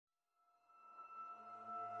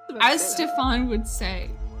As Stefan would say,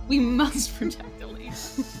 we must protect Elena.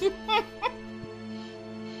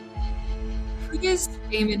 Who is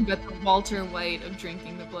Damon but the Walter White of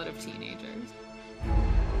drinking the blood of teenagers?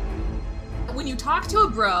 When you talk to a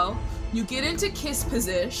bro, you get into kiss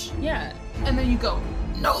position. Yeah. And then you go,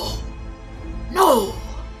 no, no.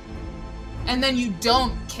 And then you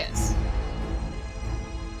don't kiss.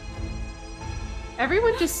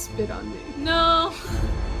 Everyone just spit on me. No.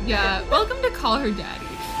 Yeah, welcome to Call Her Daddy.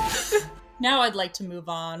 Now I'd like to move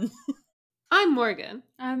on. I'm Morgan,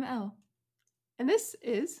 I'm Elle. and this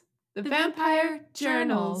is The Vampire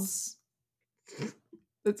Journals.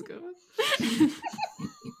 Let's go.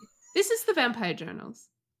 This is The Vampire Journals,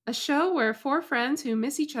 a show where four friends who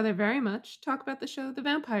miss each other very much talk about the show The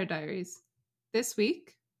Vampire Diaries. This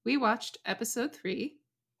week, we watched episode 3,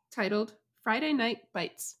 titled Friday Night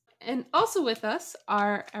Bites. And also with us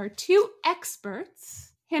are our two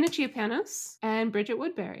experts, Hannah Chiapanos and Bridget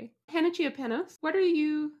Woodbury. Hannah Chiapanos, what are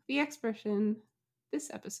you the expert in this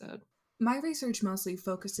episode? My research mostly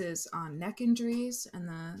focuses on neck injuries and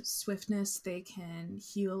the swiftness they can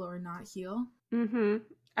heal or not heal. Mm-hmm.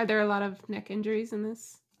 Are there a lot of neck injuries in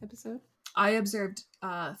this episode? I observed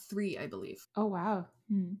 3, I believe. Oh, wow.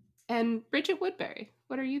 And Bridget Woodbury,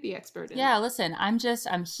 what are you the expert in? Yeah, listen, I'm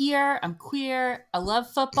here, I'm queer, I love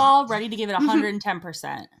football, ready to give it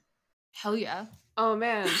 110%. Hell yeah. Oh,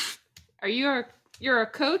 man. You're a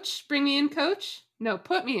coach? Bring me in, coach? No,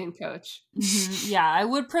 put me in, coach. Yeah, I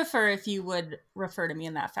would prefer if you would refer to me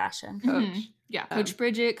in that fashion. Coach. Yeah, Coach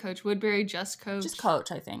Bridget, Coach Woodbury, just Coach. Just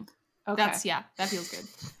coach, I think. Okay. That feels good.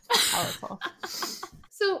 Powerful.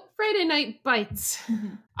 So, Friday Night Bites.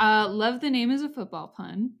 Love the name as a football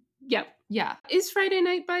pun. Yep. Yeah. Is Friday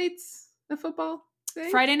Night Bites a football thing?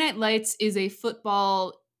 Friday Night Lights is a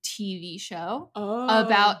football TV show Oh.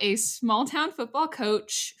 about a small town football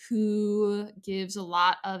coach who gives a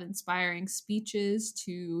lot of inspiring speeches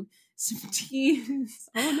to some teens.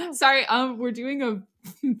 Oh, no. Sorry, we're doing a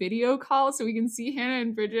video call so we can see Hannah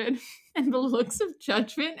and Bridget and the looks of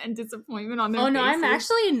judgment and disappointment on their Oh, no, faces. I'm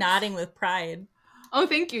actually nodding with pride. Oh,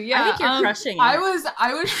 thank you. Yeah. I think you're crushing it.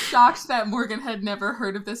 I was shocked that Morgan had never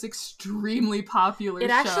heard of this extremely popular show.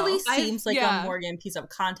 It actually seems like yeah. a Morgan piece of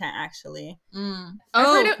content, actually.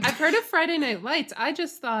 I've heard of Friday Night Lights. I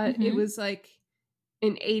just thought it Mhm. was like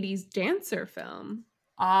an 80s dancer film.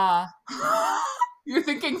 Ah. You're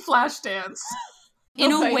thinking Flashdance.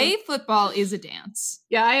 In Okay. a way, football is a dance.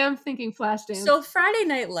 Yeah, I am thinking Flashdance. So Friday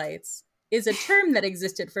Night Lights is a term that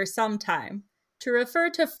existed for some time to refer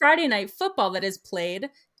to Friday night football that is played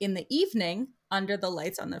in the evening under the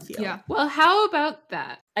lights on the field. Yeah. well, how about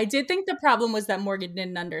that? I did think the problem was that Morgan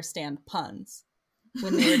didn't understand puns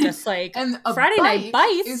when they were just like, And a Friday Night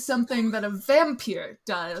Bites is something that a vampire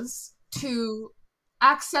does to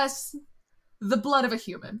access the blood of a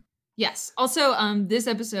human. Yes. Also, this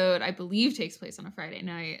episode, I believe, takes place on a Friday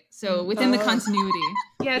night. So within the continuity.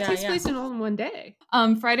 Yeah, it Yeah, takes yeah. place in all in one day.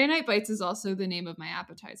 Friday Night Bites is also the name of my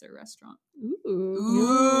appetizer restaurant.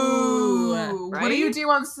 Ooh. Ooh. What do you Right? do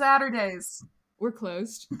on Saturdays? We're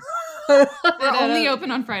closed. We're only open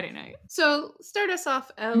on Friday night. So, start us off,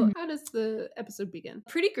 Elle. How does the episode begin?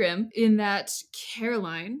 Pretty grim in that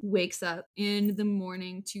Caroline wakes up in the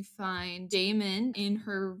morning to find Damon in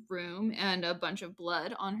her room and a bunch of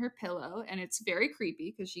blood on her pillow. And it's very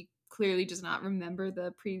creepy because she clearly does not remember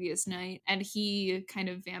the previous night. And he kind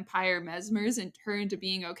of vampire mesmers and her into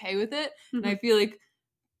being okay with it. And I feel like,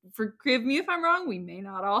 forgive me if I'm wrong, we may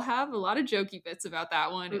not all have a lot of jokey bits about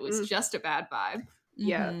that one. It was just a bad vibe.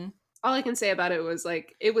 Yeah. Mhm. All I can say about it was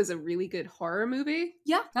like, it was a really good horror movie.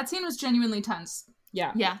 That scene was genuinely tense.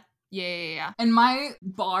 Yeah. Yeah. And my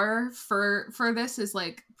bar for this is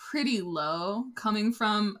like pretty low, coming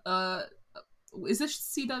from is this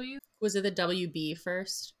CW? Was it the WB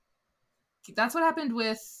first? That's what happened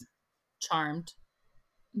with Charmed.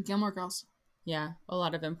 Gilmore Girls. Yeah, a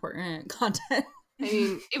lot of important content. I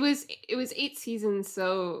mean, it was 8 seasons,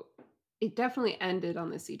 so it definitely ended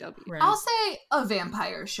on the CW. Right. I'll say a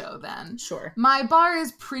vampire show then. Sure. My bar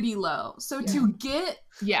is pretty low. So to get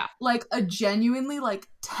Yeah. like a genuinely like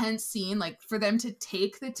tense scene, like for them to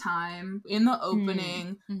take the time in the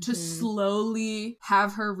opening to Mhm. slowly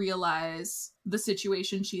have her realize the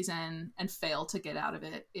situation she's in and fail to get out of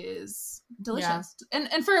it is delicious.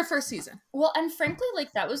 And for a first season. Well, and frankly,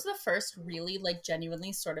 like that was the first really like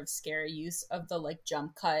genuinely sort of scary use of the like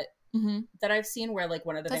jump cut that I've seen where like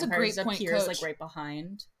one of the That's a vampires great point, appears Coach. like right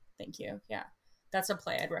behind. Thank you. Yeah. That's a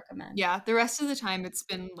play I'd recommend. Yeah, the rest of the time it's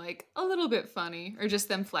been like a little bit funny or just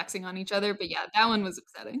them flexing on each other. But yeah, that one was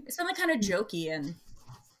upsetting. It's been like kind of jokey and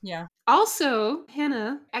Yeah. Also,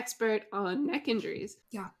 Hannah, expert on neck injuries.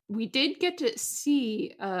 Yeah. We did get to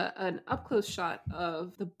see an up-close shot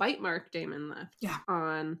of the bite mark Damon left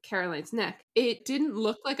on Caroline's neck. It didn't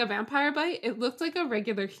look like a vampire bite. It looked like a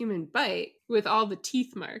regular human bite with all the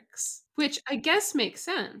teeth marks, which I guess makes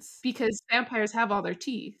sense because vampires have all their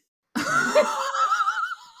teeth.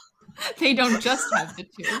 They don't just have the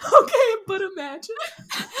two. Okay, but imagine.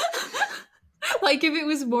 Like if it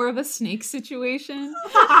was more of a snake situation.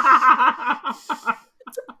 But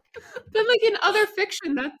like in other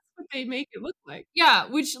fiction, that's what they make it look like. Yeah,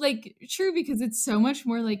 which like true because it's so much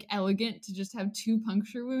more like elegant to just have two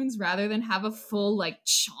puncture wounds rather than have a full like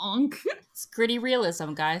chonk. It's gritty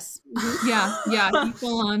realism, guys. Yeah, he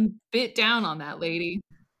full on bit down on that lady.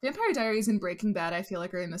 Vampire Diaries and Breaking Bad, I feel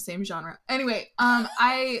like, are in the same genre. Anyway,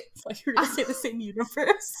 I thought you were going to say the same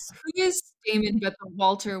universe. Who is Damon but the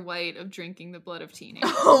Walter White of drinking the blood of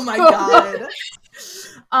teenagers? Oh my god.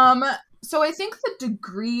 So I think the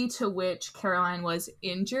degree to which Caroline was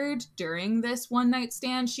injured during this one night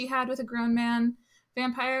stand she had with a grown man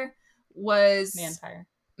vampire was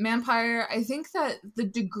Manpire. I think that the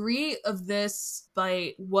degree of this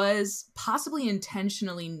bite was possibly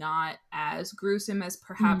intentionally not as gruesome as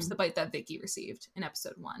perhaps the bite that Vicky received in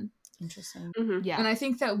episode 1. Interesting. Mm-hmm. Yeah. And I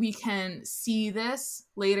think that we can see this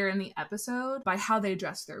later in the episode by how they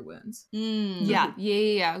address their wounds.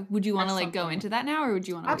 Yeah. Would you want to like go something. into that now or would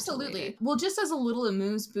you want to Absolutely. Well, just as a little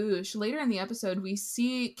amuse-bouche, later in the episode, we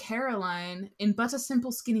see Caroline in but a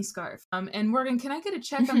simple skinny scarf. And Morgan, can I get a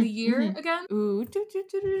check on the year again? Ooh, beep,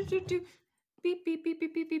 beep, beep,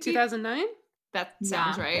 beep, beep, beep. 2009? That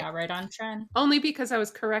sounds right. Yeah, right on trend. Only because I was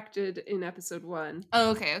corrected in episode 1. Oh,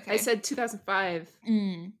 okay. I said 2005.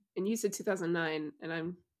 And you said 2009, and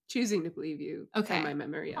I'm choosing to believe you. Okay. And my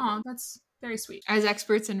memory of Oh, it. that's very sweet. As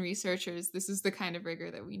experts and researchers, this is the kind of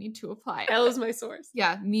rigor that we need to apply. Elle is my source.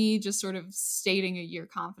 Yeah, me just sort of stating a year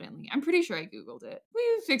confidently. I'm pretty sure I Googled it. We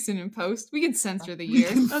can fix it in post. We can censor the year.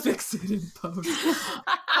 Fix it in post.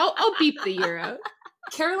 I'll beep the year out.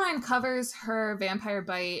 Caroline covers her vampire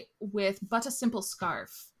bite with but a simple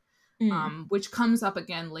scarf. Which comes up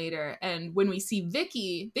again later. And when we see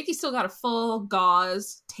Vicky still got a full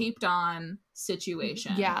gauze taped on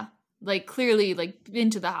situation. Yeah. Like clearly like been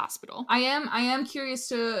to the hospital. I am curious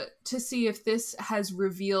to see if this has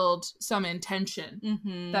revealed some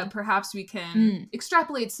intention that perhaps we can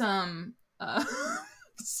extrapolate some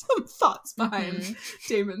some thoughts behind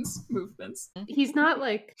Damon's movements. He's not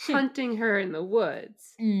like hunting her in the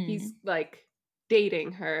woods. He's like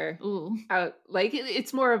dating her out. Like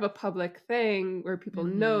it's more of a public thing where people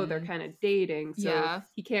know they're kind of dating. So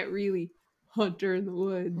he can't really hunt her in the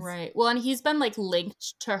woods. Right. Well, and he's been like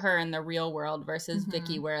linked to her in the real world versus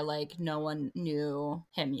Vicky where like no one knew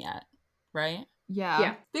him yet. Right?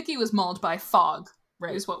 Yeah. Vicky was mauled by fog,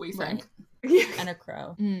 right, is what we think. And a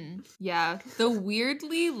crow. Yeah. The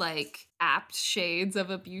weirdly like apt shades of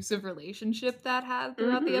abusive relationship that had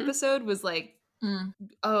throughout the episode was like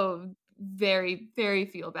very, very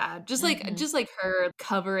feel bad. Just like her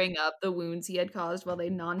covering up the wounds he had caused while they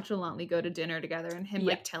nonchalantly go to dinner together and him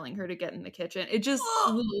like telling her to get in the kitchen. It just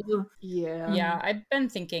Yeah, I've been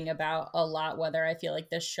thinking about a lot whether I feel like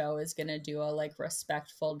this show is gonna do a like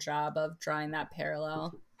respectful job of drawing that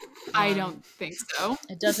parallel. I don't think so.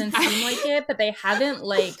 It doesn't seem like it, but they haven't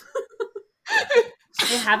like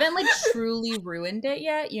truly ruined it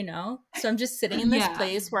yet, you know? So I'm just sitting in this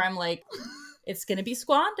place where I'm like, it's gonna be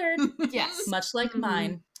squandered. Yes. Much like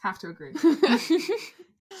mine. Have to agree.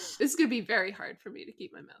 This is gonna be very hard for me to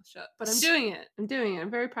keep my mouth shut, but I'm doing it. I'm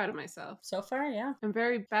very proud of myself. So far, yeah. I'm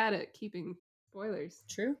very bad at keeping spoilers.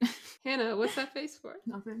 True. Hannah, what's that face for?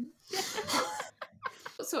 Nothing.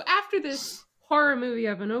 So after this horror movie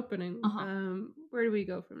of an opening, where do we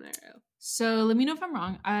go from there, Elle? So let me know if I'm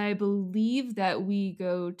wrong. I believe that we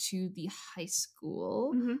go to the high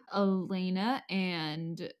school. Elena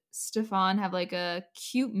and Stefan have like a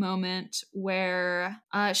cute moment where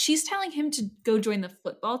she's telling him to go join the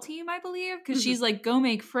football team, I believe, because she's like, go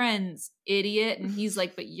make friends, idiot. And he's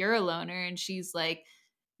like, but you're a loner. And she's like,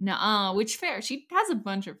 nuh-uh, which fair. She has a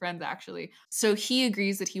bunch of friends, actually. So he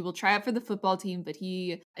agrees that he will try out for the football team, but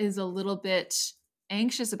he is a little bit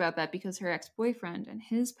anxious about that because her ex-boyfriend and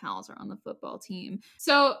his pals are on the football team.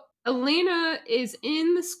 So Elena is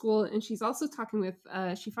in the school and she's also talking with,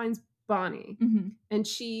 she finds Bonnie and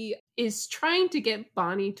she is trying to get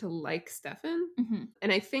Bonnie to like Stefan.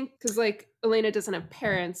 And I think because like Elena doesn't have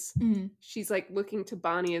parents, she's like looking to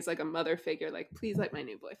Bonnie as like a mother figure, like please like my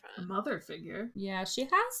new boyfriend. A mother figure? Yeah, she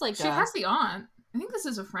has like She has the aunt. I think this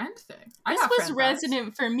is a friend thing. I This got was friend vibes.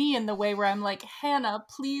 resonant for me in the way where I'm like, Hannah,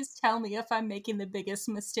 please tell me if I'm making the biggest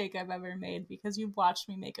mistake I've ever made because you've watched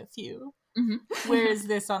me make a few. Mhm. Where is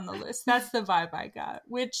this on the list? That's the vibe I got,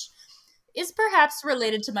 which is perhaps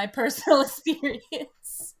related to my personal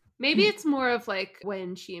experience. Maybe it's more of like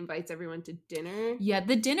when she invites everyone to dinner. Yeah,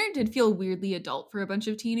 the dinner did feel weirdly adult for a bunch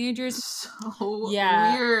of teenagers. So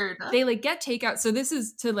Yeah. weird. They like get takeout. So this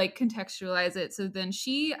is to like contextualize it. So then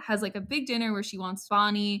she has like a big dinner where she wants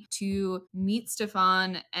Bonnie to meet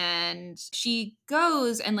Stefan, and she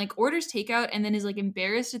goes and like orders takeout and then is like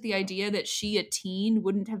embarrassed at the idea that she, a teen,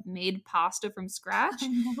 wouldn't have made pasta from scratch.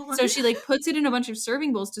 So she like puts it in a bunch of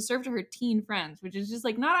serving bowls to serve to her teen friends, which is just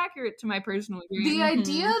like not accurate to my personal experience.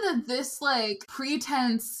 the idea that this like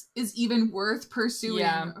pretense is even worth pursuing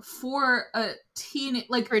Yeah. for a teen,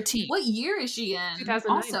 like For a teen. what year is she in?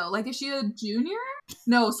 2009. Also, like, is she a junior?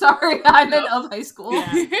 No, sorry, I'm in of high school.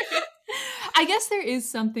 Yeah. I guess there is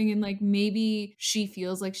something in like maybe she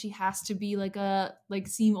feels like she has to be like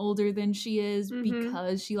seem older than she is Mhm.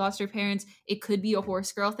 because she lost her parents. It could be a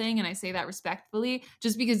horse girl thing, and I say that respectfully,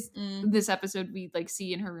 just because this episode we like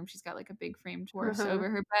see in her room she's got like a big framed horse Uh-huh. over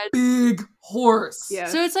her bed. Big horse. Yeah.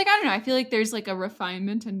 So it's like I don't know. I feel like there's like a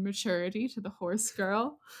refinement and maturity to the horse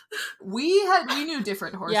girl. We knew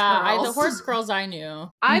different horse Yeah, girls. the horse girls I knew.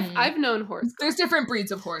 I've known horse. There's different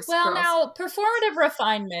breeds of horse Well, girls. now, performative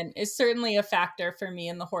refinement is certainly a factor for me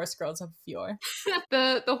in the horse girls of yore.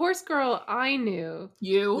 The horse girl I knew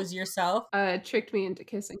You. Was yourself? tricked me into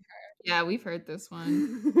kissing Yeah, we've heard this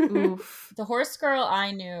one. her. Oof. The horse girl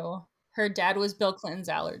I knew, her dad was Bill Clinton's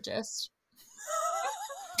allergist.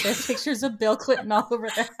 There's pictures of Bill Clinton all over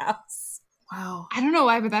their house. Wow. I don't know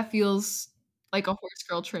why, but that feels like a horse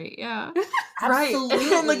girl trait. Yeah. Right.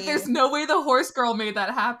 And like, there's no way the horse girl made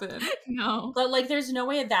that happen. No. But like, there's no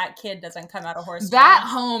way that kid doesn't come out a horse. That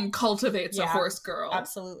girl. home cultivates a Yeah. horse girl.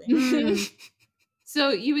 Absolutely. Mm. So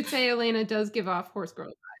you would say Elena does give off horse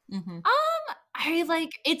girl. hmm I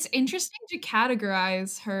like it's interesting to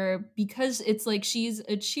categorize her because it's like she's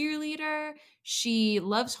a cheerleader, she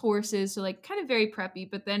loves horses, so like kind of very preppy,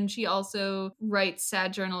 but then she also writes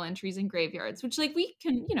sad journal entries in graveyards, which like we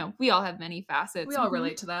can, we all have many facets. We all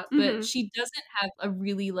relate to that. But Mhm. she doesn't have a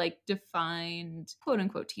really like defined quote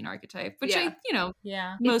unquote teen archetype, which Yeah.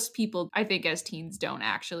 Yeah. most people I think as teens don't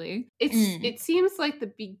actually. It seems like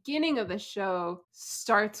the beginning of the show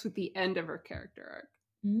starts with the end of her character arc.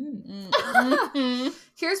 Mhm.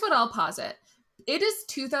 Here's what I'll posit. It is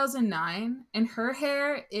 2009 and her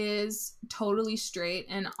hair is totally straight,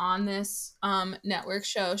 and on this network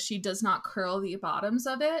show she does not curl the bottoms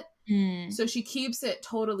of it. So she keeps it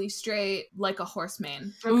totally straight like a horse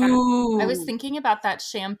mane. Okay. Ooh. I was thinking about that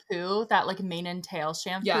shampoo, that like mane and tail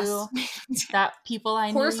shampoo Yes. that people I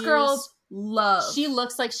know Horse use. girls love. She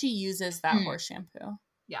looks like she uses that Mm. horse shampoo.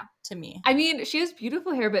 Yeah. To me. I mean, she has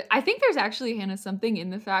beautiful hair, but I think there's actually, Hannah, something in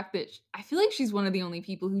the fact that I feel like she's one of the only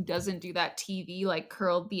people who doesn't do that TV, like,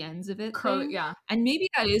 curled the ends of it curl. thing. Yeah. And maybe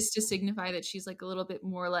that is to signify that she's, like, a little bit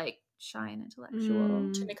more, like, shy and intellectual.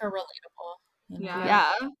 Mm. To make her relatable. you know?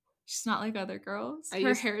 Yeah. Yeah. She's not like other girls. I Her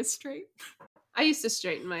used- hair is straight. I used to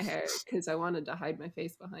straighten my hair because I wanted to hide my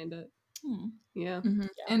face behind it. Yeah. Mhm. Yeah,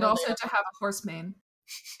 And well, also there- to have a horse mane.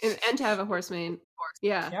 And to have a horse mane.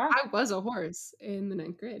 Yeah. Yeah. I was a horse in the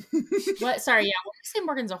 9th grade. What? Sorry, yeah. When we say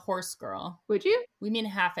Morgan's a horse girl, Would you? we mean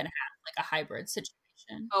half and half, like a hybrid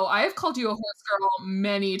situation. Oh, I have called you a horse girl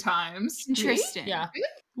many times. Interesting. Yeah.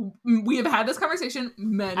 We have had this conversation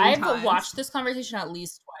many I've times. watched this conversation at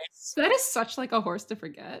least twice. That is such like a horse to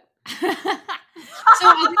forget.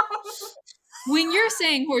 So when you're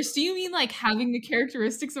saying horse, do you mean like having the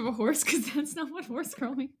characteristics of a horse? Because that's not what horse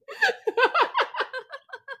girl means.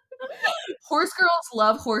 Horse girls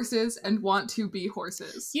love horses and want to be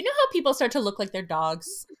horses. You know how people start to look like their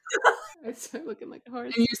dogs? I start looking like a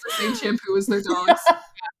horse. And use the same shampoo as their dogs.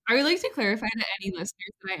 I would like to clarify to any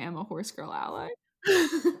listeners that I am a horse girl ally.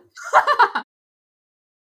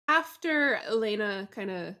 After Elena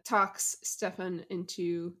kind of talks Stefan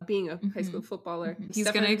into being a high school Mhm. footballer, He's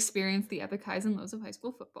going Stefan- to experience the epic highs and lows of high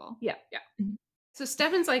school football. Yeah. Mhm. So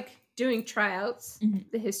Stefan's like doing tryouts.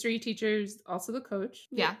 Mhm. The history teacher's also the coach.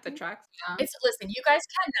 Yeah. The tracks. Listen, you guys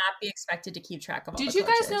cannot be expected to keep track of all Did the you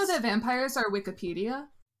guys know coaches. that vampires are Wikipedia?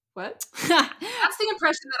 What? That's the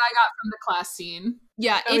impression that I got from the class scene.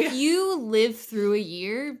 Yeah, Oh, if yeah. you live through a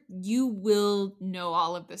year, you will know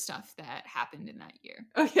all of the stuff that happened in that year.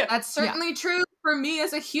 Oh yeah. That's certainly true for me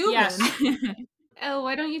as a human. Yes. Elle,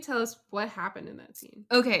 why don't you tell us what happened in that scene?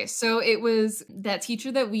 Okay, so it was that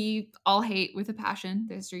teacher that we all hate with a passion,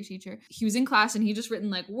 the history teacher. He was in class and he just written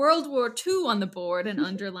like World War II on the board and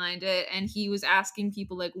underlined it. And he was asking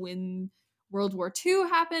people like when World War II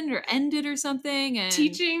happened or ended or something. And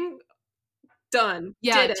Teaching done.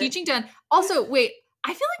 yeah, Did it. teaching done. Also, wait,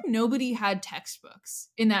 I feel like nobody had textbooks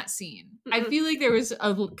in that scene. I Mm-mm. feel like there was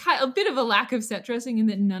a bit of a lack of set dressing in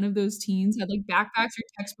that none of those teens had like backpacks or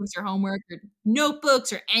textbooks or homework or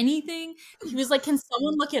notebooks or anything. He was like, can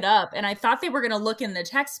someone look it up? And I thought they were going to look in the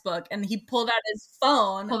textbook, and he pulled out his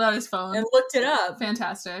phone Pulled out his phone. and looked it up.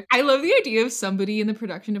 Fantastic. I love the idea of somebody in the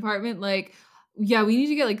production department like, yeah, we need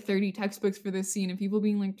to get like 30 textbooks for this scene, and people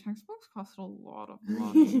being like, textbooks cost a lot of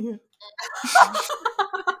money.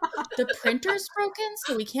 The printer's broken,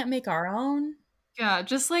 so we can't make our own. Yeah,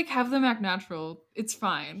 just like have them act natural. It's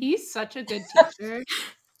fine. He's such a good teacher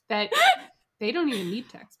that they don't even need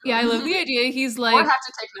textbooks. Yeah, I love the idea. He's Or like, have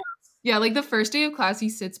to take notes. yeah, like the first day of class, he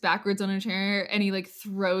sits backwards on a chair and he like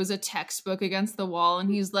throws a textbook against the wall and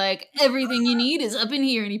he's like, everything you need is up in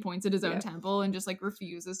here. And he points at his own temple and just like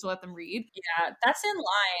refuses to let them read. Yeah, that's in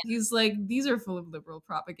line. He's like, these are full of liberal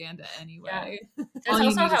propaganda anyway. That's All you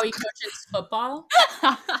also need how is- he coaches football.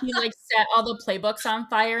 He like set all the playbooks on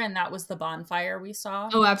fire, and that was the bonfire we saw.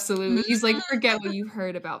 Oh, absolutely. He's like, forget what you've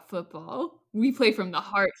heard about football. We play from the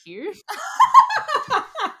heart here.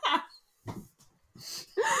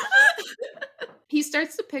 He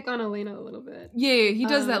starts to pick on Elena a little bit. Yeah, he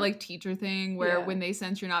does that Um, like teacher thing where yeah. when they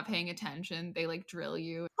sense you're not paying attention, they like drill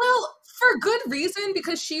you. Well, for good reason,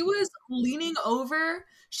 because she was leaning over.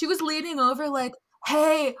 She was leaning over like,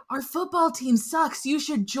 hey, our football team sucks. You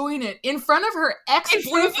should join it. In front of her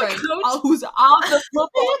ex-boyfriend who's on the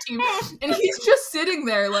football team. And he's just sitting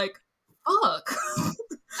there like, fuck.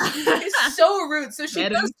 It's so rude. So she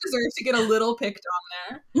Get does him. deserve to get a little picked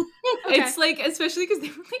on there. Okay. It's like, especially because they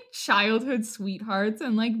were like childhood sweethearts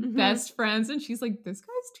and like Mhm. best friends. And she's like, this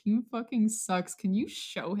guy's team fucking sucks. Can you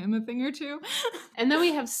show him a thing or two? And then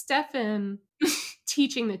we have Stefan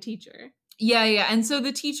teaching the teacher. Yeah. And so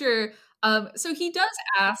the teacher, so he does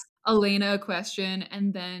ask Elena a question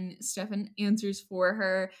and then Stefan answers for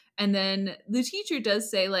her. And then the teacher does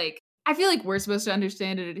say, like, I feel like we're supposed to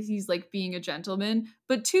understand it as he's like being a gentleman.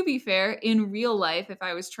 But to be fair, in real life, if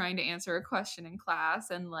I was trying to answer a question in class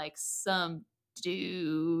and like some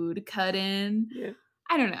dude cut in, Yeah.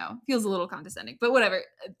 I don't know, feels a little condescending, but whatever.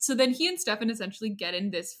 So then he and Stefan essentially get in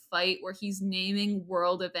this fight where he's naming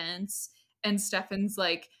world events and Stefan's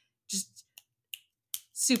like just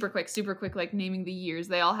super quick, like naming the years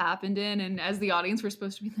they all happened in. And as the audience, we're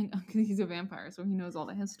supposed to be like, oh, 'cause he's a vampire, so he knows all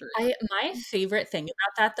the history. My favorite thing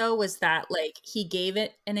about that though was that like he gave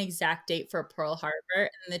it an exact date for Pearl Harbor,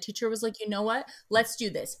 and the teacher was like, you know what? Let's do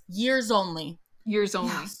this. Years only. Years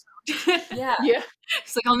only. Yeah. Yeah.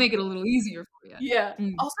 It's like, I'll make it a little easier for you. Yeah.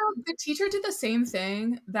 Also, the teacher did the same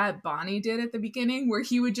thing that Bonnie did at the beginning, where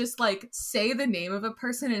he would just like say the name of a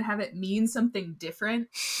person and have it mean something different.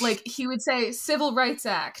 Like he would say Civil Rights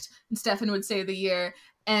Act, and Stefan would say the year,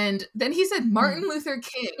 and then he said Martin Luther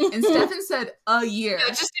King, and Stefan said a year. Yeah,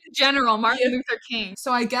 just in general, Martin Luther King.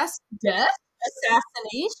 So I guess death.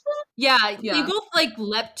 Assassination? Yeah, Yeah. you both like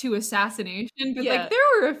leapt to assassination, but Yeah. like there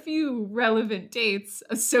were a few relevant dates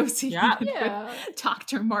associated Yeah. with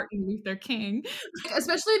Dr. Martin Luther King.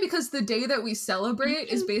 Especially because the day that we celebrate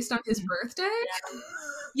is based on his birthday.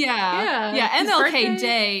 Yeah. Yeah, his MLK birthday.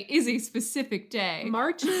 Day is a specific day.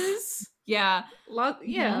 Marches. Yeah.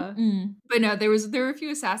 Yeah. But no, there were a few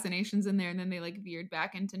assassinations in there, and then they like veered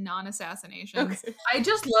back into non-assassinations. Okay. I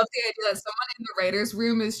just love the idea that someone in the writer's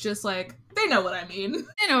room is just like, they know what I mean.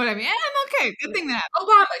 You know what I mean? MLK, good thing that.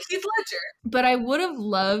 Obama, Heath Ledger. But I would have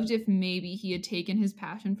loved if maybe he had taken his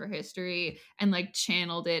passion for history and like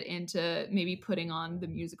channeled it into maybe putting on the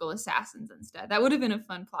musical Assassins instead. That would have been a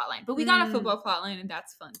fun plotline. But we got a football plotline, and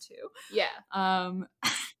that's fun too. Yeah.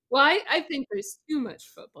 Well, I think there's too much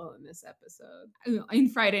football in this episode. In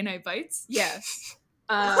Friday Night Bites. Yes.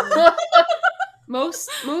 Most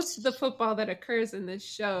of the football that occurs in this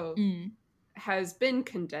show has been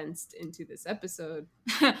condensed into this episode.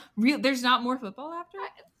 There's not more football after?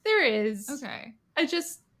 There is. Okay.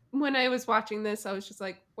 When I was watching this, I was just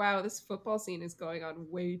like, wow, this football scene is going on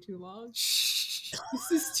way too long.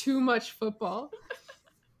 This is too much football.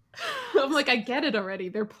 I'm like, I get it already.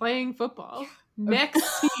 They're playing football. Next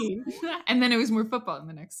scene. And then it was more football in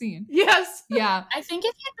the next scene. Yes. Yeah. I think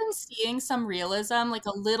if you'd been seeing some realism, like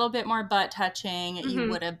a little bit more butt touching, you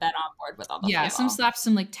would have been on board with all the Yeah, some football. slaps,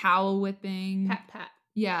 some like towel whipping. Pat.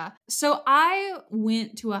 Yeah. So I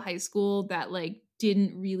went to a high school that like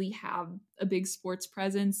didn't really have a big sports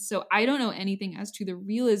presence. So I don't know anything as to the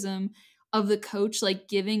realism of the coach like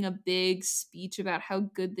giving a big speech about how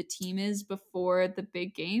good the team is before the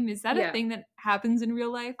big game. Is that a Yeah. thing that happens in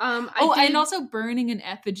real life? I and did- also burning an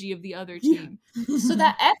effigy of the other team. So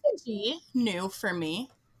that effigy, new for me,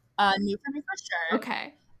 New for me for sure.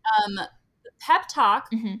 Okay. Pep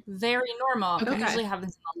talk, Mhm. very normal. Okay. It usually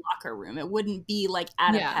happens in the locker room. It wouldn't be like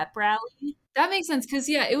at Yeah. a pep rally. That makes sense because,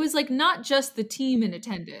 yeah, it was like not just the team in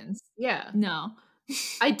attendance. Yeah. No.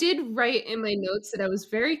 I did write in my notes that I was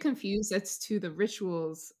very confused as to the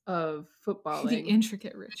rituals of The footballing.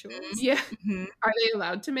 intricate rituals. Yeah. Mhm. Are they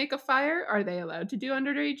allowed to make a fire? Are they allowed to do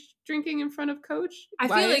underage drinking in front of coach? I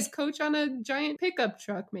Why feel is like- coach on a giant pickup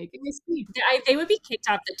truck making a speech? They would be kicked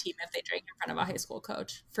off the team if they drank in front of a high school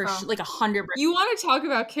coach for like 100%. You want to talk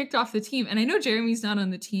about kicked off the team, and I know Jeremy's not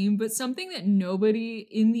on the team, but something that nobody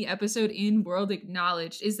in the episode in World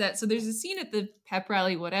acknowledged is that, so there's a scene at the pep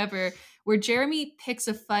rally, whatever, where Jeremy picks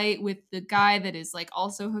a fight with the guy that is like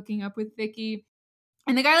also hooking up with Vicky.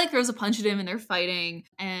 And the guy like throws a punch at him and they're fighting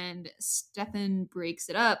and Stefan breaks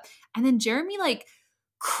it up. And then Jeremy like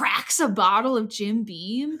cracks a bottle of Jim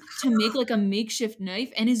Beam to make like a makeshift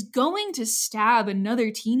knife and is going to stab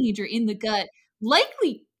another teenager in the gut,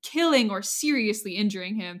 likely killing or seriously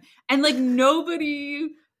injuring him. And like nobody,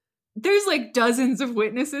 there's like dozens of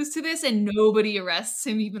witnesses to this and nobody arrests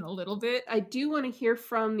him even a little bit. I do want to hear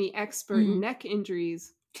from the expert in neck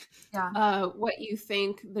injuries. Yeah. What you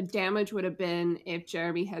think the damage would have been if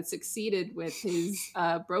Jeremy had succeeded with his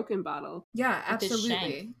broken bottle. Yeah, With his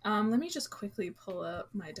absolutely. Let me just quickly pull up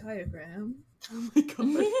my diagram. Oh my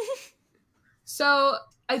god. So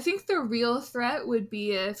I think the real threat would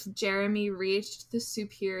be if Jeremy reached the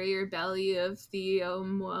superior belly of the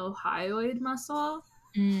omohyoid muscle,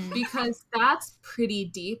 because that's pretty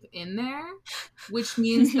deep in there, which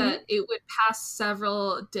means that it would pass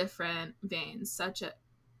several different veins,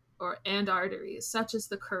 and arteries, such as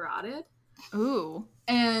the carotid. Ooh.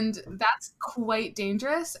 And that's quite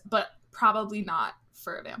dangerous, but probably not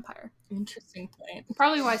for a vampire. Interesting point.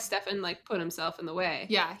 Probably why Stefan like put himself in the way.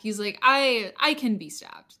 Yeah, he's like, I can be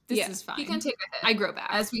stabbed. This Yeah, is fine. He can take a hit, I grow back.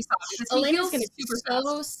 as we saw. Because he Elena's heals gonna be super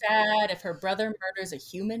so fast. sad if her brother murders a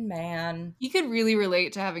human man. He could really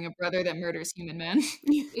relate to having a brother that murders human men.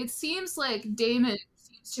 It seems like Damon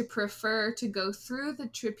seems to prefer to go through the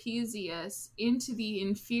trapezius into the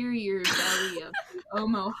inferior belly of the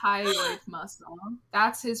omohyoid muscle.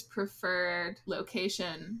 That's his preferred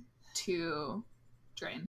location to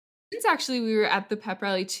drain. Since actually we were at the pep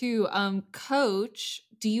rally too, Coach,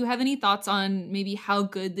 do you have any thoughts on maybe how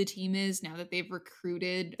good the team is now that they've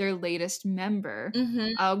recruited their latest member?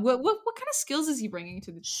 Mm-hmm. What kind of skills is he bringing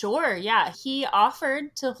to the team? Sure, yeah. He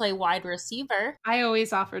offered to play wide receiver. I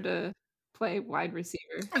always offer to play wide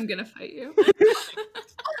receiver. I'm gonna fight you.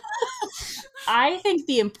 I think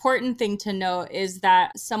the important thing to note is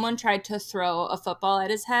that someone tried to throw a football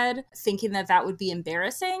at his head, thinking that that would be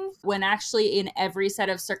embarrassing, when actually in every set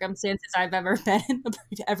of circumstances I've ever been in,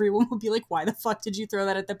 everyone would be like, why the fuck did you throw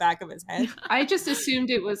that at the back of his head? I just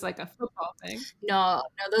assumed it was like a football thing. No,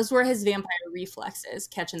 those were his vampire reflexes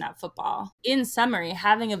catching that football. In summary,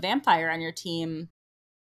 having a vampire on your team,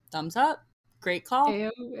 thumbs up. Great call.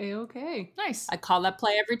 A-okay. Nice. I call that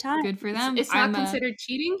play every time. Good for them. It's not considered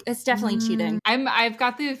cheating? It's definitely cheating. I've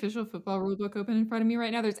got the official football rulebook open in front of me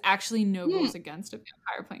right now. There's actually no rules against a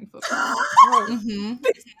vampire playing football. Mm-hmm.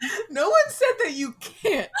 No one said that you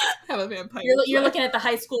can't have a vampire. You're looking at the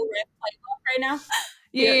high school playbook right now?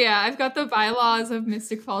 Yeah. I've got the bylaws of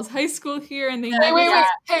Mystic Falls High School here, and they Wait. Yeah.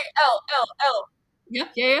 Hey, L.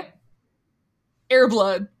 Yeah. Air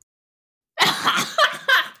blood.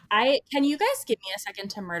 Can you guys give me a second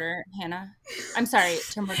to murder Hannah? I'm sorry,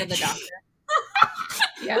 to murder the doctor.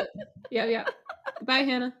 Yeah. Bye,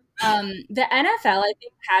 Hannah. The NFL, I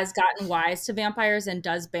think, has gotten wise to vampires and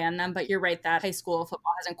does ban them, but you're right that high school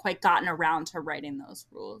football hasn't quite gotten around to writing those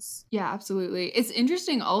rules. Yeah, absolutely. It's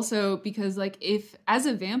interesting also because, like, if as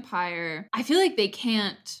a vampire, I feel like they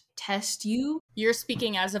can't test you. You're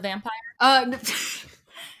speaking as a vampire?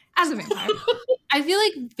 As a vampire. I feel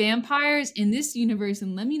like vampires in this universe,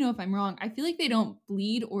 and let me know if I'm wrong, I feel like they don't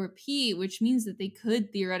bleed or pee, which means that they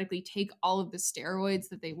could theoretically take all of the steroids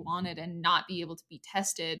that they wanted and not be able to be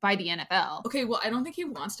tested by the NFL. Okay, well, I don't think he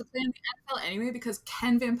wants to play in the NFL anyway, because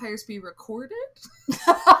can vampires be recorded?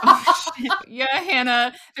 Oh, shit. Yeah,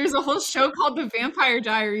 Hannah, there's a whole show called The Vampire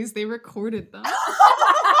Diaries. They recorded them.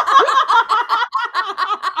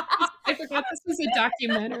 I forgot this was a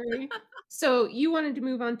documentary. So you wanted to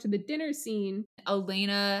move on to the dinner scene.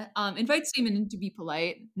 Elena invites Damon in to be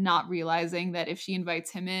polite, not realizing that if she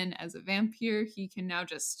invites him in as a vampire, he can now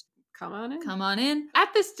just Come on in. come on in.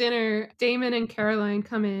 At this dinner, Damon and Caroline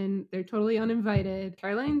come in. They're totally uninvited.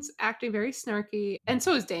 Caroline's acting very snarky, and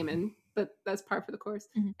so is Damon, but that's par for the course.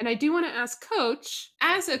 Mhm. And I do want to ask Coach,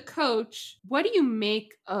 as a coach, what do you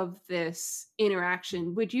make of this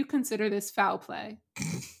interaction? Would you consider this foul play?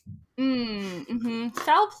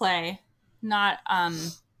 Foul play, not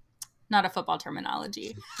a football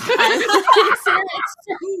terminology. I consider it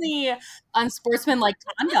extremely unsportsmanlike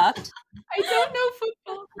conduct. I don't know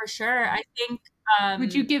football. For sure. I think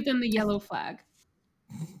Would you give them the yellow flag?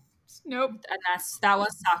 Nope. and that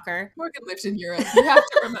was soccer. Morgan lived in Europe. You have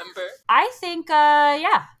to remember. I think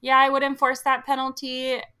yeah, I would enforce that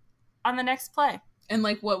penalty on the next play. And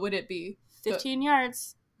like, what would it be? 15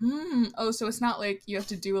 yards. Oh, so it's not like you have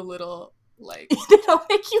to do a little like They don't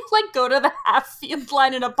make you like go to the half field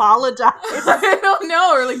line and apologize. I don't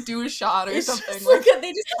know, or like do a shot or It's something. just like,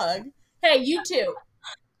 they just hug. Hey, you two,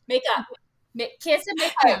 make up. Kiss and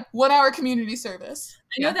make Yeah, up. 1 hour community service.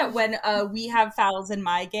 I know that when we have fouls in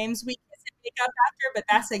my games, we kiss and make up after, but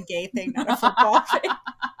that's a gay thing, not a football thing.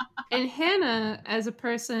 And Hannah, as a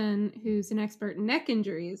person who's an expert in neck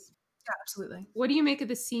injuries, Yeah, absolutely. what do you make of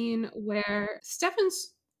the scene where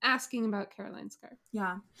Stefan's asking about Caroline's scarf?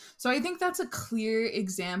 Yeah. So I think that's a clear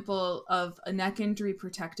example of a neck injury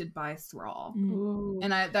protected by thrall. Ooh.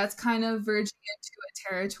 And that's kind of verging into a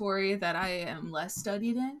territory that I am less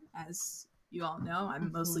studied in. As you all know,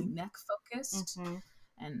 I'm mostly neck focused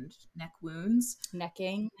and neck wounds.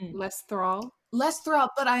 Necking. Less thrall. Less thrall,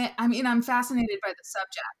 but I mean, I'm fascinated by the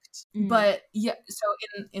subject. But yeah, so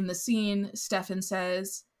in the scene, Stefan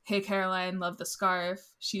says, "Hey, Caroline, love the scarf."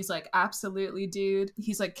 She's like, "Absolutely, dude."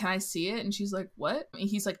 He's like, "Can I see it?" And she's like, "What?" And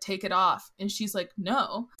he's like, "Take it off." And she's like,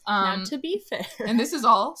 "No." Now, to be fair. And this is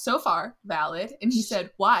all so far valid. And he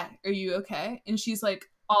said, "Why? Are you okay?" And she's like,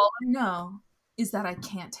 "All I know is that I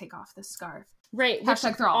can't take off the scarf." Right.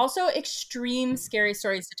 Hashtag thrall. Also, extreme scary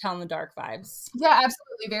stories to tell in the dark vibes. Yeah,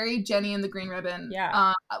 absolutely. Very Jenny and the Green Ribbon.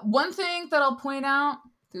 Yeah. One thing that I'll point out,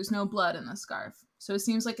 there's no blood in the scarf. So it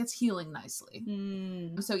seems like it's healing nicely.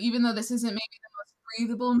 So even though this isn't maybe the most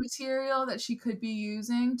breathable material that she could be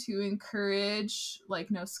using to encourage like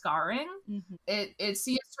no scarring, it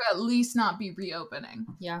seems to at least not be reopening.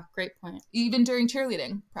 Yeah, great point. Even during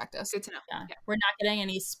cheerleading practice. Good to know. Yeah. We're not getting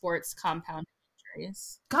any sports compound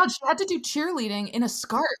injuries. God, she had to do cheerleading in a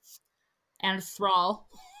scarf And thrall.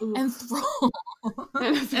 and thrall.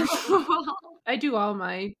 I do all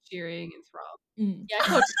my cheering and thrall. Yeah,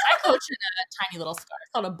 I coach in a tiny little scarf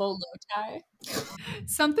called a bolo tie.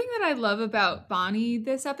 Something that I love about Bonnie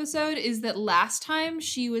this episode is that last time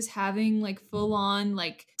she was having like full on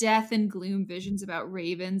like death and gloom visions about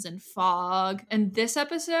ravens and fog. And this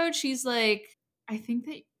episode, she's like, I think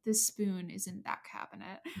that this spoon is in that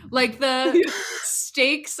cabinet. Like the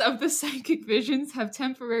stakes of the psychic visions have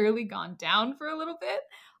temporarily gone down for a little bit.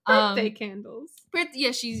 Birthday candles. Yeah,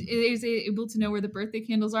 she is able to know where the birthday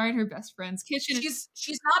candles are in her best friend's kitchen.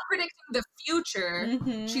 She's not predicting the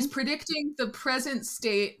future. She's predicting the present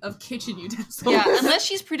state of kitchen utensils. Yeah, unless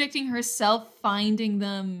she's predicting herself finding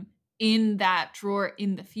them in that drawer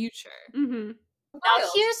in the future. Now,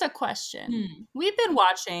 here's a question. We've been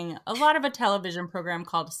watching a lot of a television program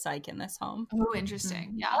called Psych in this home. Oh,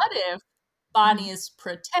 interesting. Yeah. What if Bonnie is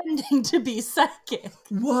pretending to be psychic?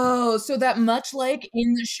 Whoa, so that much like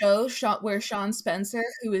in the show where Sean Spencer,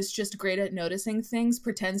 who is just great at noticing things,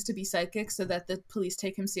 pretends to be psychic so that the police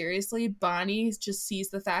take him seriously, Bonnie just sees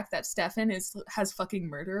the fact that Stefan has fucking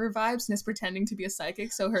murderer vibes and is pretending to be a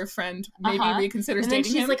psychic, so her friend maybe reconsiders And then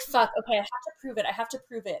dating she's him. like, fuck, okay, I have to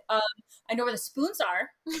prove it. I know where the spoons are.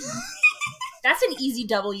 That's an easy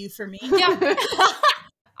W for me. Yeah.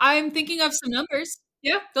 I'm thinking of some numbers.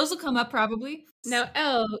 Yeah, those will come up probably. Now,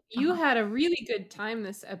 Elle, you had a really good time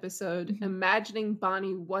this episode imagining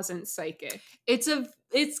Bonnie wasn't psychic. It's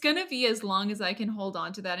gonna be as long as I can hold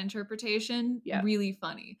on to that interpretation. Yeah. Really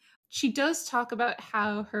funny. She does talk about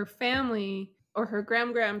how her family or her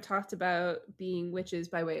gram talked about being witches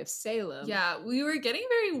by way of Salem. Yeah, we were getting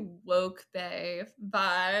very woke bae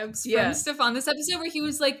vibes Yeah. from Stefan this episode where he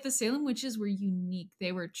was like, the Salem witches were unique.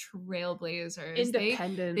 They were trailblazers.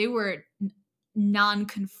 Independent. They were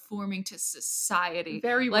non-conforming to society.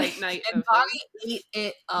 Very like, white knight. And Bonnie ate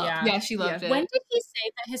it up. Yeah. Yeah, she loved it. When did he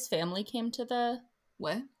say that his family came to the...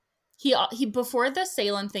 What? He before the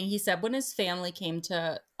Salem thing, he said when his family came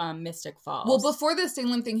to Mystic Falls. Well, before the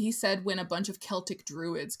Salem thing, he said when a bunch of Celtic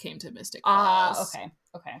druids came to Mystic Falls.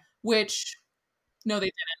 Okay. Which, no, they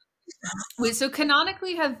didn't. Wait, so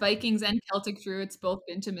canonically have Vikings and Celtic druids both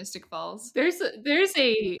been to Mystic Falls? There's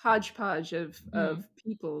a hodgepodge of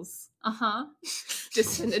peoples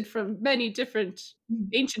descended from many different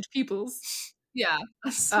ancient peoples. Yeah,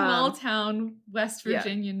 a small town West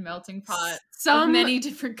Virginian melting pot of many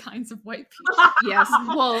different kinds of white people. Yes,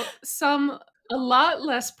 well, some a lot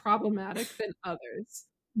less problematic than others.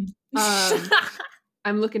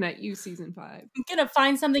 I'm looking at you, season 5. I'm gonna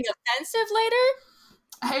find something offensive later.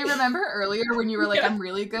 Hey, remember earlier when you were like, I'm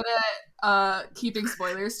really good at keeping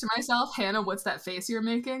spoilers to myself? Hannah, what's that face you're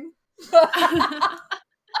making?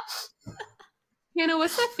 Hannah,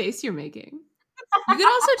 what's that face you're making? You could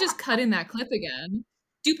also just cut in that clip again.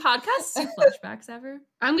 Do podcasts do flashbacks ever?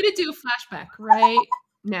 I'm going to do a flashback right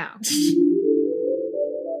now.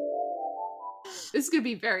 This is going to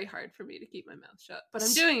be very hard for me to keep my mouth shut, but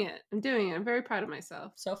I'm doing it. I'm very proud of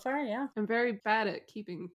myself. So far, yeah. I'm very bad at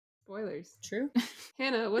keeping spoilers. True.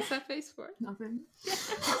 Hannah, what's that face for? Nothing.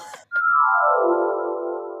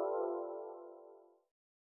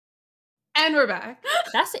 And we're back.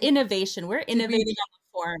 That's innovation. We're innovating on the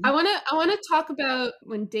form. I want to talk about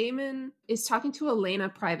when Damon is talking to Elena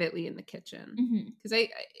privately in the kitchen, because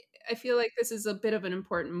I feel like this is a bit of an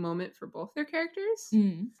important moment for both their characters.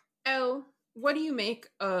 Elle, what do you make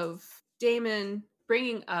of Damon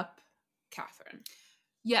bringing up Catherine?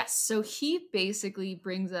 Yes, so he basically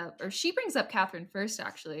brings up, or she brings up Catherine first,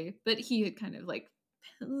 actually, but he had kind of like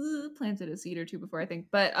planted a seed or two before, I think.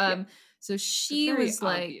 But so she was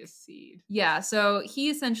like, seed. Yeah, so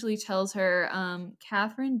he essentially tells her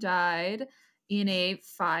Catherine died in a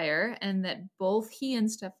fire, and that both he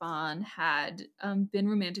and Stefan had been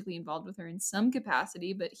romantically involved with her in some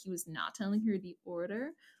capacity, but he was not telling her the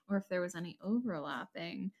order or if there was any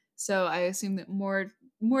overlapping. So I assume that more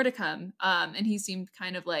to come. And he seemed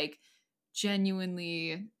kind of like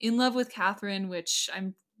genuinely in love with Catherine, which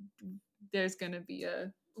there's gonna be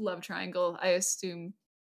a love triangle, I assume.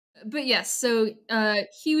 But yes, so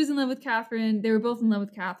he was in love with Catherine. They were both in love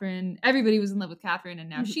with Catherine. Everybody was in love with Catherine, and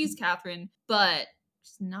now she's Catherine, but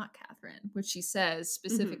she's not Catherine, which she says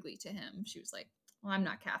specifically to him. She was like, well, I'm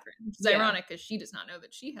not Catherine, which is ironic because she does not know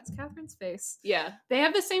that she has Catherine's face. Yeah, they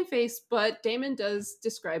have the same face, but Damon does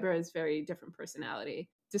describe her as very different personality,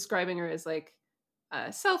 describing her as like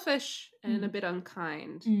selfish and a bit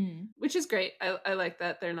unkind, which is great. I like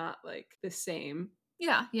that they're not like the same.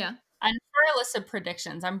 Yeah. And for a list of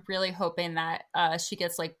predictions, I'm really hoping that she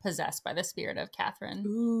gets like possessed by the spirit of Catherine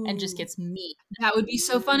and just gets meat. That would be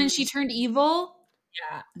so fun, and she turned evil.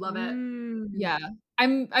 Yeah, Love it. Yeah,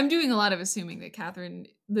 I'm doing a lot of assuming that Catherine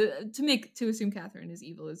to assume Catherine is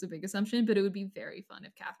evil is a big assumption, but it would be very fun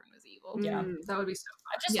if Catherine was evil. Yeah, that would be so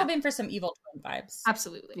fun. I'm just hoping for some evil twin vibes.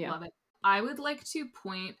 Absolutely, love it. I would like to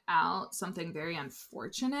point out something very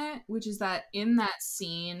unfortunate, which is that in that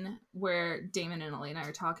scene where Damon and Elena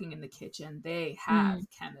are talking in the kitchen, they have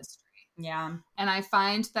chemistry. Yeah, and I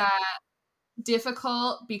find that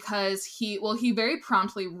difficult because he very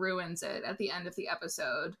promptly ruins it at the end of the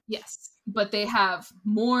episode. Yes, but they have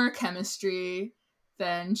more chemistry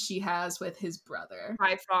than she has with his brother.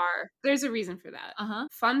 By far. There's a reason for that.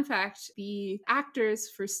 Fun fact, the actors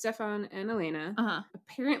for Stefan and Elena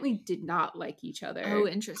apparently did not like each other. Oh,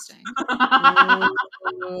 interesting.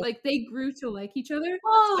 Like they grew to like each other,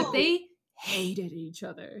 but they hated each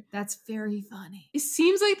other. That's very funny. It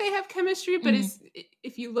seems like they have chemistry, but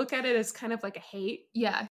if you look at it as kind of like a hate.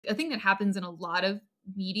 Yeah, a thing that happens in a lot of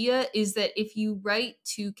media is that if you write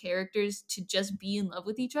two characters to just be in love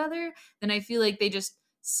with each other, then I feel like they just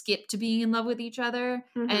skip to being in love with each other,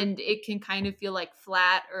 and it can kind of feel like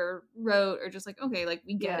flat or rote or just like, okay, like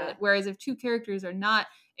we get it. Whereas if two characters are not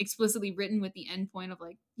explicitly written with the end point of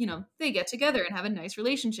like, you know, they get together and have a nice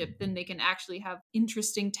relationship, then they can actually have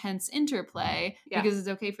interesting tense interplay because it's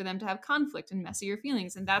okay for them to have conflict and messier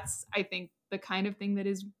feelings, and that's, I think, the kind of thing that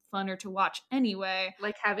is funner to watch anyway.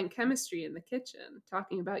 Like having chemistry in the kitchen,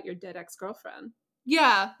 talking about your dead ex-girlfriend.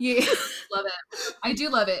 Yeah. Love it. I do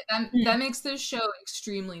love it. That makes this show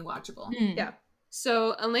extremely watchable. Yeah.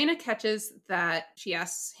 So Elena catches that she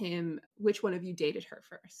asks him which one of you dated her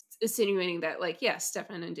first, insinuating that, like, yes,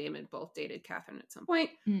 Stefan and Damon both dated Catherine at some point.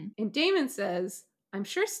 And Damon says, I'm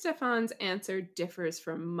sure Stefan's answer differs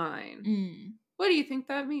from mine. What do you think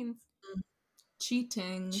that means?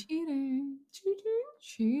 Cheating.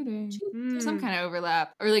 There's some kind of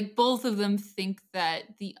overlap, or like both of them think that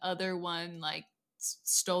the other one like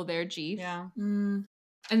stole their Jeep. Yeah.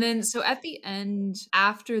 And then, so at the end,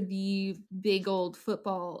 after the big old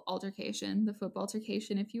football altercation,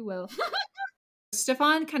 if you will,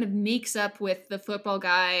 Stefan kind of makes up with the football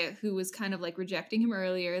guy who was kind of like rejecting him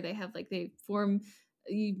earlier. They form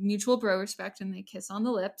mutual bro respect and they kiss on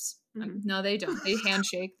the lips. No, they don't. They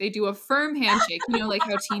handshake. They do a firm handshake, you know, like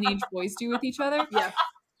how teenage boys do with each other. Yeah.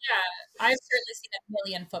 I've certainly seen a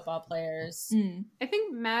million football players. I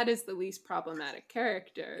think Matt is the least problematic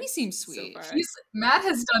character. He seems sweet. So far. Matt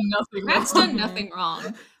has done nothing Matt's wrong. done nothing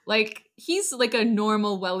wrong. Like, he's like a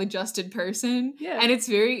normal, well-adjusted person. Yeah. And it's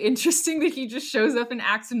very interesting that he just shows up and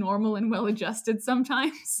acts normal and well-adjusted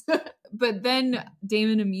sometimes. But then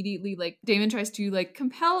Damon tries to like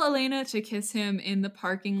compel Elena to kiss him in the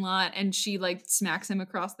parking lot, and she like smacks him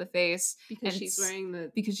across the face because and she's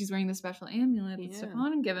wearing the special amulet that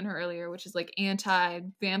Stefan had given her earlier, which is like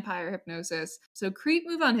anti-vampire hypnosis. So Creep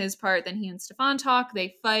move on his part, then he and Stefan talk,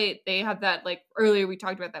 they fight, they have that, like earlier we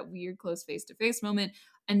talked about that weird close face-to-face moment,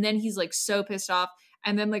 and then he's like so pissed off,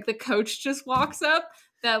 and then like the coach just walks up,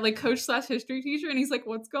 that like coach / history teacher, and he's like,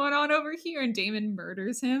 what's going on over here? And Damon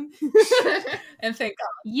murders him. And thank God.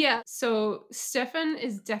 Yeah, so Stefan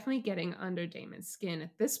is definitely getting under Damon's skin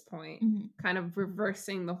at this point, kind of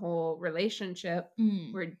reversing the whole relationship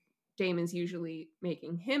where Damon's usually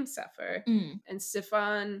making him suffer. And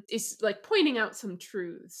Stefan is like pointing out some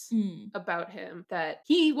truths about him that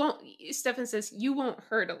Stefan says, you won't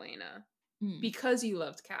hurt Elena because you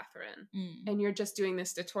loved Catherine and you're just doing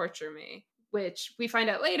this to torture me. Which we find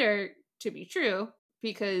out later to be true,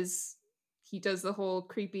 because he does the whole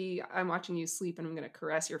creepy, I'm watching you sleep and I'm going to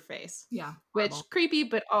caress your face. Yeah. Which creepy,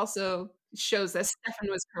 but also shows that Stefan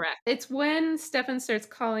was correct. It's when Stefan starts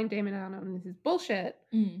calling Damon out on his bullshit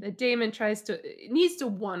that Damon needs to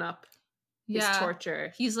one-up his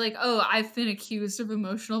torture. He's like, oh, I've been accused of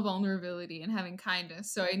emotional vulnerability and having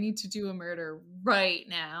kindness, so I need to do a murder right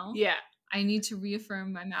now. Yeah. I need to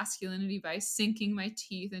reaffirm my masculinity by sinking my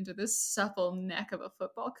teeth into the supple neck of a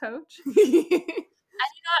football coach. And you know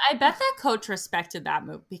what? I bet that coach respected that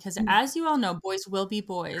move because, as you all know, boys will be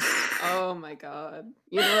boys. Oh my God.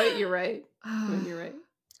 You know what? You're right. You're right.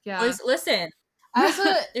 Yeah. Boys, listen.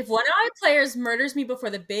 If one of my players murders me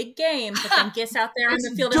before the big game, but then gets out there on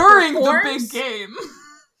the field during and the big game.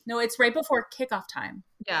 No, it's right before kickoff time.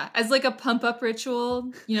 Yeah. As like a pump-up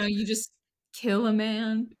ritual, you just kill a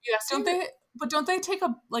man. Yes, don't they take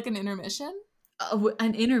an intermission?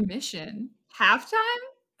 An intermission? Halftime?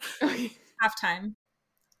 Halftime.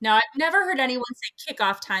 Now, I've never heard anyone say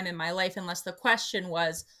kickoff time in my life unless the question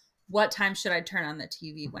was, what time should I turn on the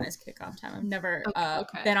TV when it's kickoff time? I've never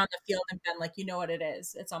been on the field and been like, you know what it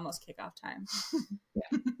is. It's almost kickoff time.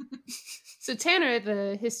 Yeah. So Tanner,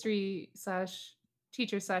 the history /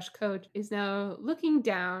 teacher / coach, is now looking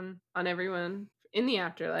down on everyone in the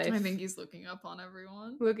afterlife. I think he's looking up on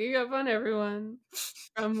everyone. Looking up on everyone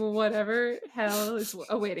from whatever hell is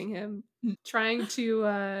awaiting him. Trying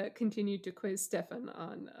to continue to quiz Stefan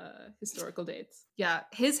on historical dates. Yeah,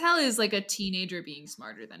 his hell is like a teenager being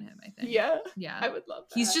smarter than him, I think. Yeah. Yeah. I would love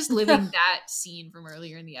that. He's just living that scene from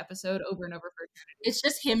earlier in the episode over and over for eternity. It's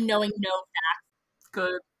just him knowing no facts. Good.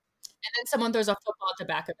 And then someone throws a football at the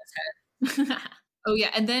back of his head. Oh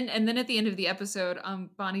yeah, and then at the end of the episode,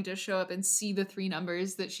 Bonnie does show up and see the 3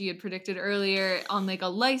 numbers that she had predicted earlier on like a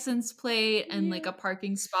license plate and like a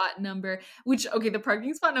parking spot number. Which, okay, the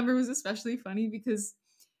parking spot number was especially funny because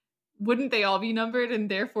wouldn't they all be numbered, and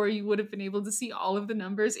therefore you would have been able to see all of the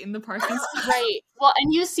numbers in the parking spot? Right. Well,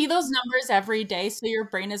 and you see those numbers every day, so your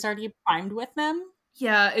brain is already primed with them.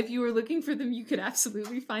 Yeah, if you were looking for them, you could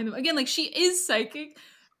absolutely find them. Again, like she is psychic.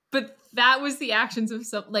 But that was the actions of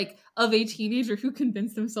a teenager who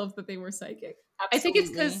convinced themselves that they were psychic. Absolutely. I think it's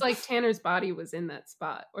because like Tanner's body was in that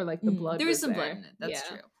spot, or like the blood. There was some there. blood in it. That's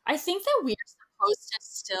true. I think that we're supposed to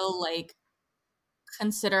still like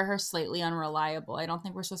consider her slightly unreliable. I don't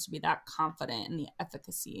think we're supposed to be that confident in the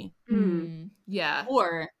efficacy. Yeah.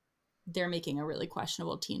 Or they're making a really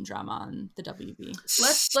questionable teen drama on the WB.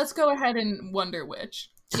 Let's go ahead and wonder which.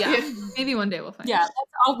 Yeah. Maybe one day we'll find Yeah, out.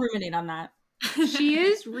 I'll ruminate on that. She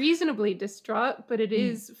is reasonably distraught, but it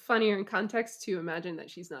is funnier in context to imagine that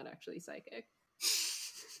she's not actually psychic.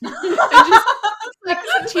 And just like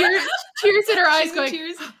tears in her eyes going.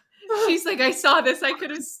 She's like, I saw this. I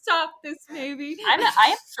could have stopped this, maybe. I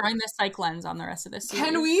am throwing the psych lens on the rest of this series.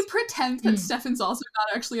 Can we pretend that Stefan's also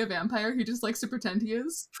not actually a vampire? He just likes to pretend he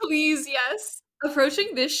is? Please, yes.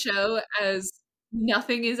 Approaching this show as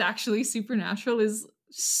nothing is actually supernatural is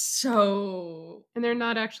so... And they're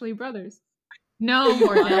not actually brothers. No,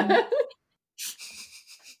 Morgan.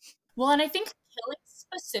 Well, and I think killing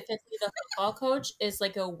specifically the football coach is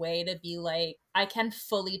like a way to be like, I can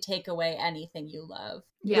fully take away anything you love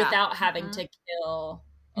without having to kill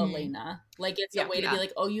Elena. Like it's a way to be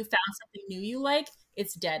like, oh, you found something new you like,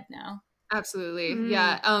 it's dead now. Absolutely.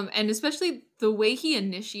 Yeah. And especially the way he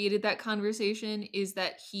initiated that conversation is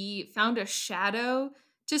that he found a shadow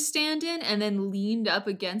to stand in and then leaned up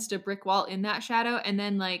against a brick wall in that shadow and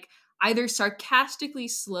then like either sarcastically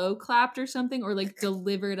slow clapped or something or like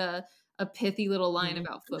delivered a pithy little line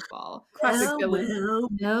about football. Classic villain.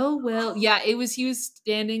 No, well. Yeah, he was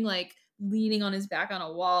standing like leaning on his back on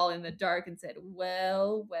a wall in the dark and said,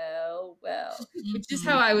 well, well, well, which is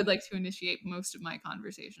how I would like to initiate most of my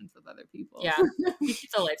conversations with other people. Yeah. We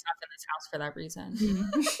keep the lights off in this house for that reason.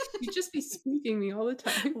 You'd just be speaking me all the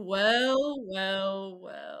time. Well, well,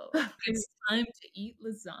 well. It's time to eat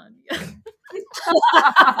lasagna.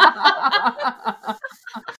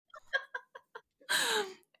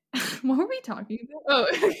 What were we talking about?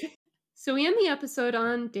 Oh, so we end the episode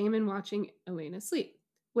on Damon watching Elena sleep,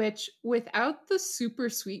 which without the super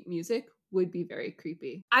sweet music would be very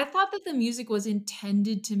creepy. I thought that the music was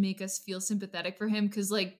intended to make us feel sympathetic for him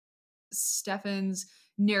because, like, Stefan's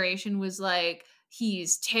narration was like,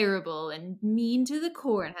 he's terrible and mean to the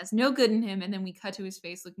core and has no good in him. And then we cut to his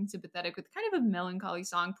face looking sympathetic with kind of a melancholy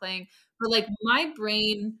song playing. But, like, my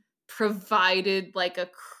brain provided, like, a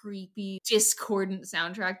creepy, discordant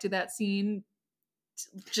soundtrack to that scene,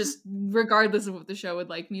 just regardless of what the show would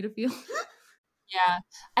like me to feel. Yeah.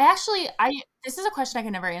 This is a question I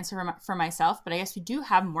can never answer for myself, but I guess we do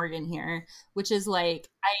have Morgan here, which is like,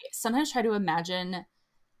 I sometimes try to imagine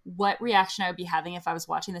what reaction I would be having if I was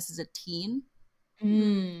watching this as a teen.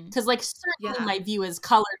 Because like certainly my view is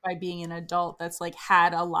colored by being an adult that's like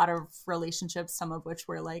had a lot of relationships, some of which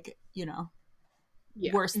were like, you know,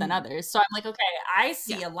 worse than others. So I'm like, okay, I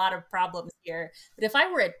see a lot of problems here. But if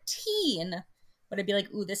I were a teen, would I be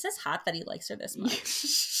like, ooh, this is hot that he likes her this much?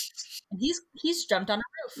 And he's jumped on a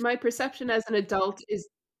roof. My perception as an adult is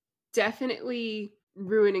definitely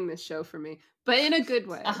ruining this show for me, but in a good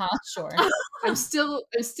way. Sure. I'm still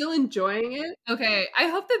enjoying it. Okay, I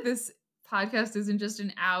hope that this podcast isn't just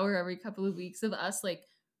an hour every couple of weeks of us like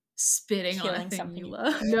spitting on a thing you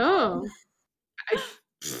love. No.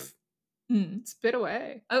 Spit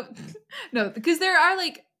away. Oh no, because there are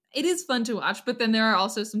like, it is fun to watch, but then there are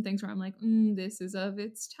also some things where I'm like, this is of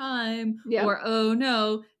its time, or oh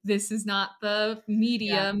no, this is not the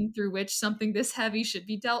medium through which something this heavy should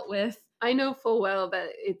be dealt with. I know full well that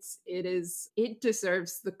it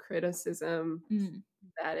deserves the criticism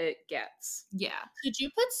that it gets. Yeah. Could you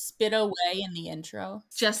put spit away in the intro?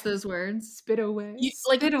 Just those words. Spit away.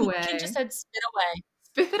 Spit away. You just said spit away.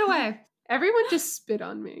 Spit it away. Everyone just spit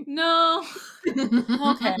on me. No.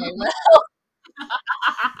 Okay, well.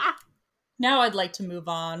 Now I'd like to move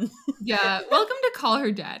on. Yeah. Welcome to Call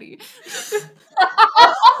Her Daddy.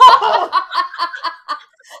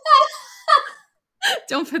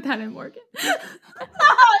 Don't put that in, Morgan.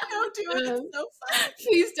 Don't do it. It's so fun.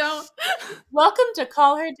 Please don't. Welcome to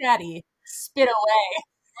Call Her Daddy. Spit away.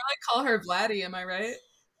 Or like Call Her Vladdy, am I right?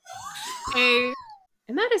 Hey.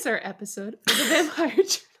 And that is our episode of The Vampire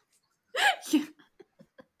Journals. Yeah.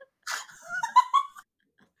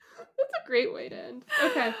 That's a great way to end.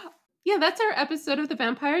 Okay. Yeah, that's our episode of The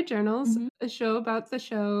Vampire Journals, a show about the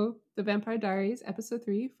show The Vampire Diaries, episode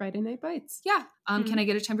 3, Friday Night Bites. Yeah. Can I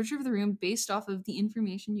get a temperature of the room based off of the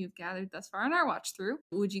information you've gathered thus far on our watch through?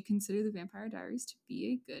 Would you consider The Vampire Diaries to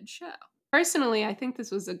be a good show? Personally, I think this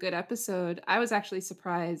was a good episode. I was actually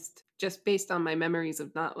surprised just based on my memories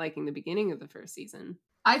of not liking the beginning of the first season.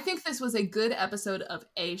 I think this was a good episode of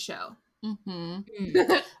a show.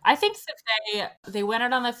 I think that they went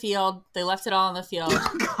out on the field, they left it all on the field.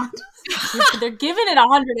 Oh, God. They're giving it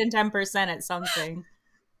 110% at something.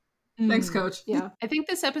 Thanks, Coach. Yeah. I think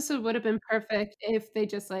this episode would have been perfect if they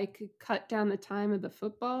just like cut down the time of the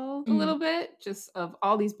football a little bit, just of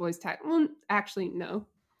all these boys tackling. Well, actually, no.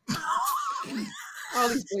 All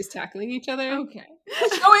these boys tackling each other. Okay.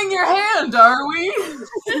 Showing your hand, are we?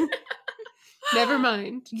 Never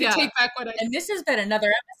mind. Yeah. Take back what I And this has been another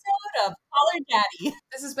episode of Call Her Daddy.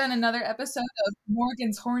 This has been another episode of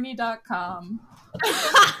morganshorny.com.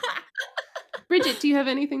 Bridget, do you have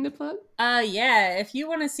anything to plug? Yeah, if you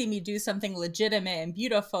want to see me do something legitimate and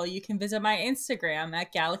beautiful, you can visit my Instagram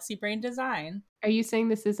at Galaxy Brain Design. Are you saying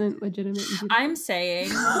this isn't legitimate? I'm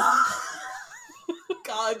saying...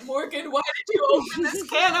 God, Morgan, why did you open this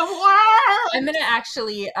can of worms? I'm going to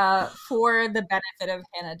actually, for the benefit of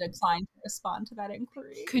Hannah, decline to respond to that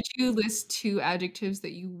inquiry. Could you list 2 adjectives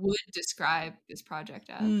that you would describe this project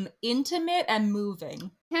as? Intimate and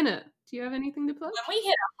moving. Hannah, do you have anything to plug? When we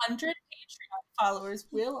hit 100 Patreon followers,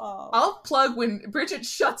 we'll all... I'll plug when Bridget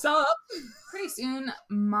shuts up. Pretty soon,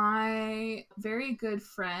 my very good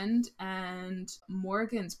friend and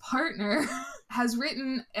Morgan's partner has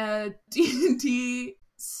written a D&D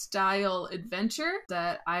style adventure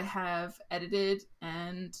that I have edited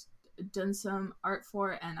and done some art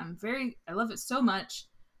for, and I love it so much,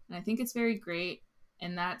 and I think it's very great,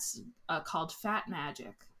 and that's called Fat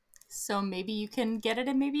Magic. So maybe you can get it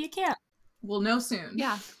and maybe you can't. We'll know soon.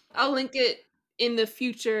 Yeah. I'll link it in the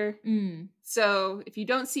future. Mm. So if you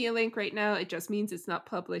don't see a link right now, it just means it's not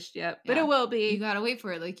published yet, but Yeah. it will be. You gotta wait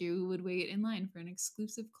for it like you would wait in line for an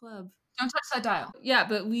exclusive club. Don't touch that dial. Yeah,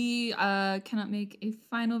 but we cannot make a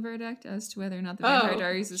final verdict as to whether or not the Vampire Oh,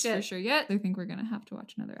 Diaries is for shit. sure yet. I think we're gonna have to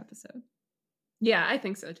watch another episode. Yeah, I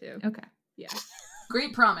think so too. Okay. Yeah.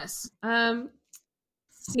 Great promise. Yeah.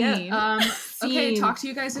 Scene. Okay, Scene. talk to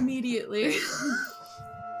you guys immediately.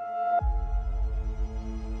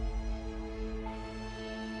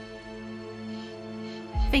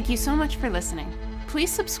 Thank you so much for listening. Please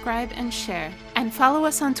subscribe and share, and follow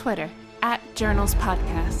us on Twitter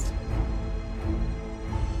 @JournalsPodcast.